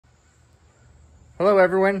Hello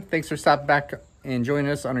everyone, thanks for stopping back and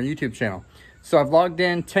joining us on our YouTube channel. So I've logged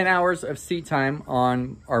in 10 hours of seat time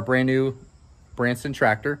on our brand new Branson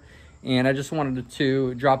Tractor, and I just wanted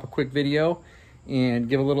to drop a quick video and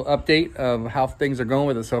give a little update of how things are going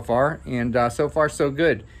with it so far. And so far so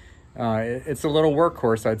good. It's a little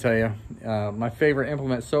workhorse, I tell you. My favorite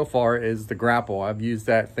implement so far is the grapple. I've used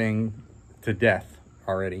that thing to death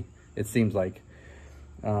already, it seems like.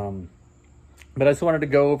 But I just wanted to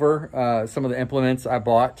go over some of the implements I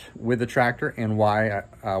bought with the tractor and why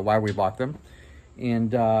we bought them.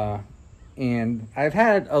 And I've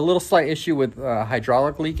had a little slight issue with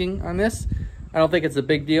hydraulic leaking on this. I don't think it's a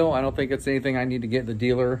big deal. I don't think it's anything I need to get the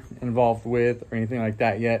dealer involved with or anything like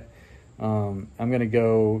that yet. I'm gonna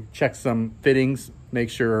go check some fittings, make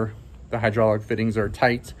sure the hydraulic fittings are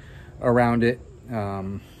tight around it,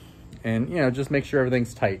 and just make sure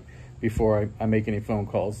everything's tight before I make any phone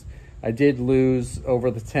calls. I did lose, over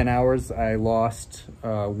the 10 hours, I lost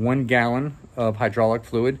 1 gallon of hydraulic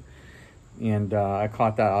fluid. And I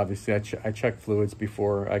caught that, obviously. I check fluids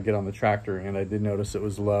before I get on the tractor, and I did notice it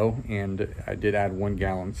was low, and I did add 1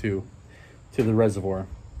 gallon to the reservoir.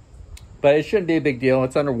 But it shouldn't be a big deal.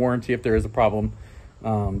 It's under warranty if there is a problem.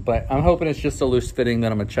 But I'm hoping it's just a loose fitting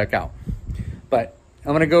that I'm gonna check out. But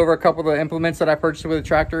I'm gonna go over a couple of the implements that I purchased with the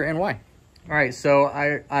tractor and why. All right, so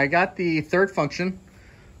I got the third function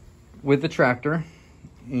with the tractor,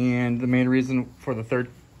 and the main reason for the third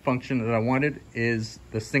function that I wanted is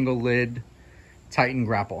the single lid Titan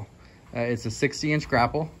grapple. It's a 60-inch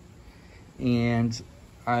grapple, and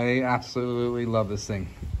I absolutely love this thing.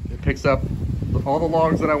 It picks up all the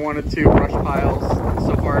logs that I wanted to, brush piles.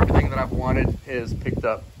 So far, everything that I've wanted is picked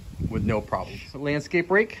up with no problem. So, landscape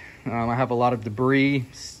rake. I have a lot of debris,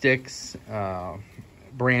 sticks,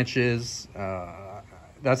 branches.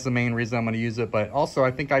 That's the main reason I'm going to use it, but also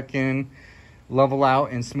I think I can level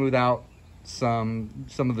out and smooth out some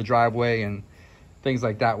of the driveway and things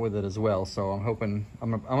like that with it as well. So I'm hoping,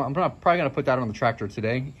 I'm probably going to put that on the tractor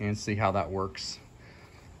today and see how that works.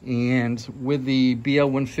 And with the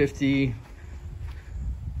BL150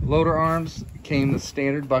 loader arms came the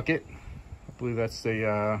standard bucket. I believe that's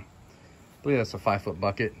a 5-foot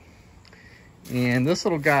bucket. And this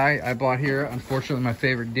little guy I bought here, unfortunately my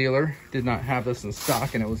favorite dealer did not have this in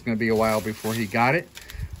stock, and it was going to be a while before he got it.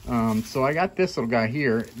 So I got this little guy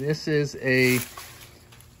here. This is a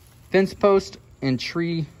fence post and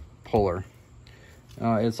tree puller.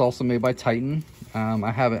 It's also made by Titan.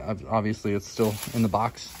 I haven't, obviously it's still in the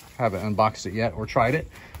box. I haven't unboxed it yet or tried it,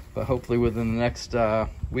 but hopefully within the next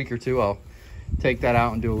week or two I'll take that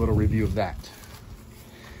out and do a little review of that.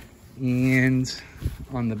 And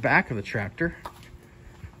on the back of the tractor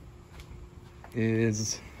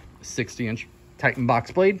is a 60-inch Titan box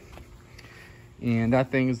blade. And that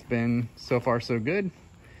thing has been so far so good.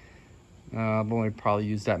 I've only probably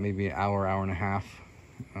used that maybe an hour and a half.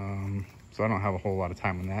 So I don't have a whole lot of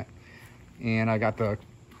time on that. And I got the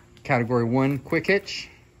category 1 quick hitch.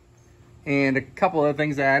 And a couple other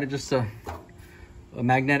things I added, just a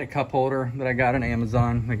magnetic cup holder that I got on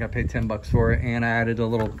Amazon. I think I paid 10 bucks for it. And I added a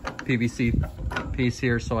little PVC piece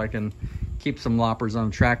here so I can keep some loppers on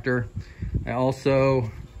the tractor. I also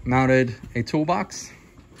mounted a toolbox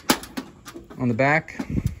on the back.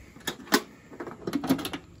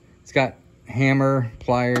 It's got hammer,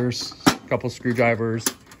 pliers, a couple screwdrivers.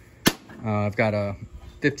 I've got a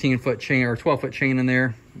 15-foot chain or 12-foot chain in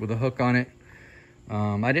there with a hook on it.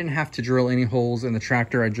 I didn't have to drill any holes in the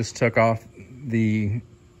tractor. I just took off the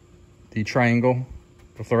triangle,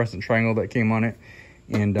 the fluorescent triangle that came on it,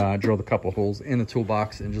 and drilled a couple holes in the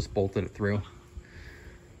toolbox and just bolted it through.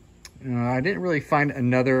 I didn't really find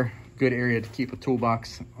another good area to keep a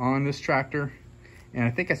toolbox on this tractor, and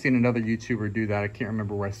I think I seen another YouTuber do that. I can't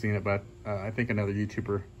remember where I seen it, but I think another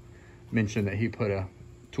YouTuber mentioned that he put a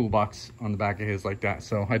toolbox on the back of his like that,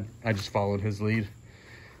 so I just followed his lead.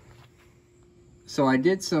 So I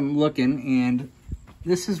did some looking, and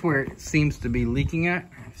this is where it seems to be leaking at.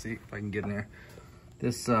 Let's see if I can get in there.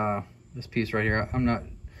 This piece right here, I'm not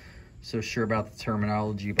so sure about the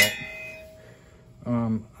terminology, but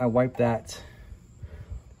I wiped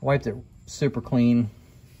it super clean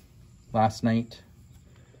last night.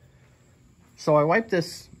 So I wiped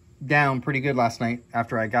this down pretty good last night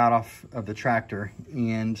after I got off of the tractor,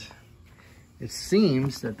 and it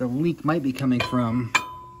seems that the leak might be coming from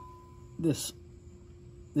this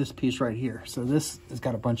piece right here. So this has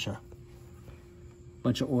got a bunch of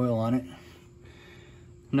oil on it.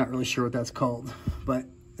 I'm not really sure what that's called, but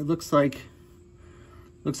it looks like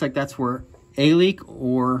that's where a leak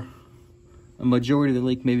or a majority of the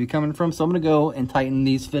leak may be coming from. So I'm gonna go and tighten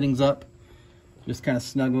these fittings up, just kind of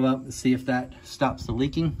snug them up and see if that stops the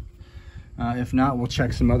leaking. If not, we'll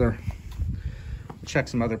check some other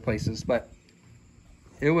places. But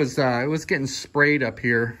it was getting sprayed up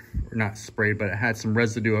here, or not sprayed, but it had some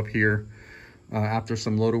residue up here after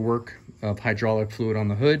some loader work of hydraulic fluid on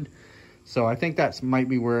the hood. So I think that might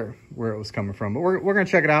be where it was coming from. But we're gonna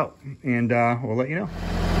check it out, and we'll let you know.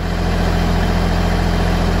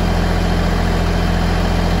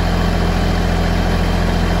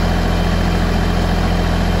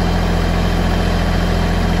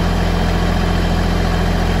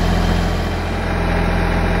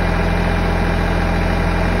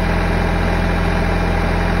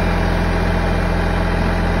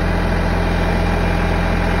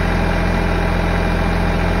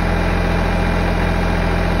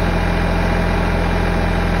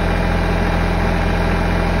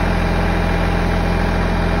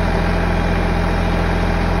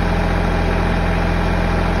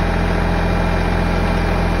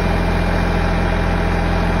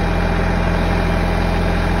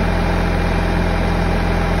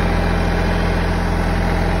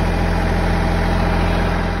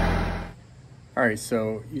 All right,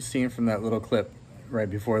 so you've seen from that little clip right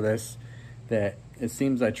before this that it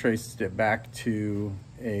seems I traced it back to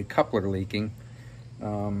a coupler leaking.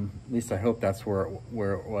 At least I hope that's where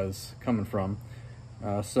it was coming from.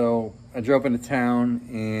 So I drove into town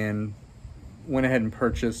and went ahead and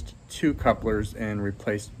purchased 2 couplers and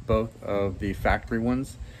replaced both of the factory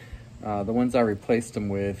ones. The ones I replaced them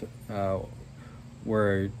with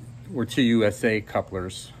were 2 USA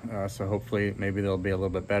couplers, so hopefully maybe they'll be a little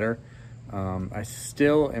bit better. I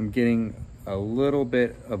still am getting a little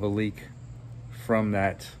bit of a leak from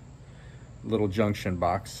that little junction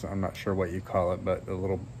box. I'm not sure what you call it, but the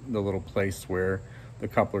little place where the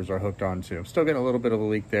couplers are hooked onto. I'm still getting a little bit of a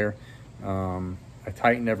leak there. I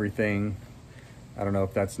tightened everything. I don't know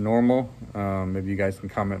if that's normal. Maybe you guys can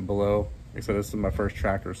comment below. Like I said, this is my first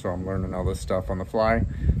tractor, so I'm learning all this stuff on the fly.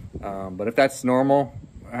 But if that's normal,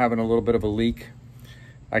 having a little bit of a leak,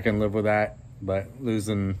 I can live with that. But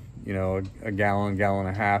losing, you know, a gallon and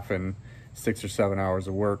a half and 6 or 7 hours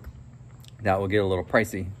of work, that will get a little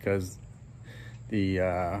pricey, because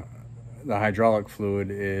the hydraulic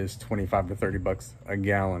fluid is 25 to 30 bucks a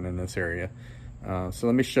gallon in this area. So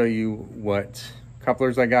let me show you what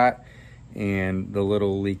couplers I got and the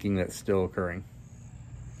little leaking that's still occurring.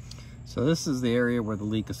 So this is the area where the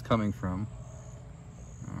leak is coming from.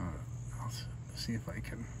 I'll see if I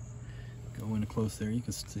can go in close there. You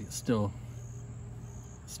can see it's still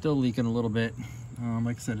leaking a little bit.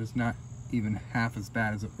 Like I said, it's not even half as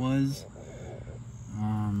bad as it was.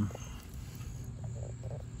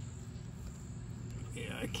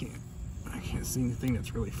 Yeah, I can't see anything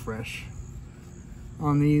that's really fresh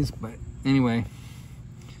on these, but anyway,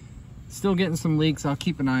 still getting some leaks. I'll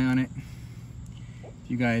keep an eye on it. If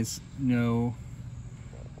you guys know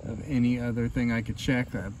of any other thing I could check,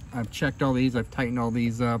 I've checked all these. I've tightened all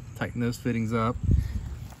these up, tightened those fittings up,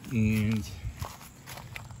 and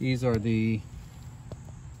these are the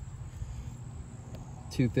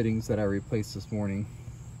 2 fittings that I replaced this morning,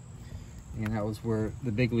 and that was where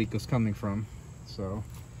the big leak was coming from. So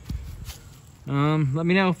let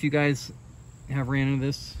me know if you guys have ran into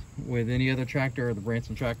this with any other tractor or the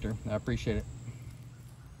Branson Tractor. I appreciate it.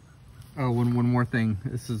 Oh, one more thing.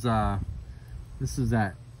 This is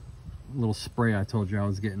that little spray I told you I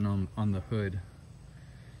was getting on the hood.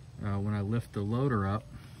 When I lift the loader up,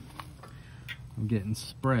 I'm getting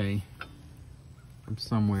spray from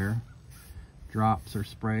somewhere, drops or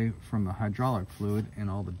spray from the hydraulic fluid, and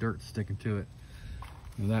all the dirt sticking to it.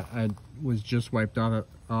 And that I was just wiped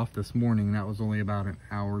off this morning. That was only about an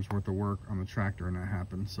hour's worth of work on the tractor, and that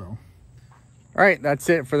happened. So, all right, that's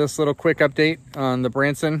it for this little quick update on the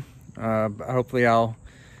Branson. Hopefully I'll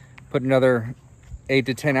put another 8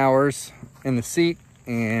 to 10 hours in the seat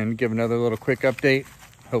and give another little quick update.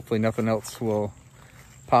 Hopefully nothing else will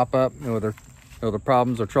pop up, no other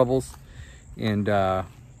problems or troubles, and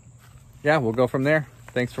yeah, we'll go from there.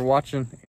 Thanks for watching.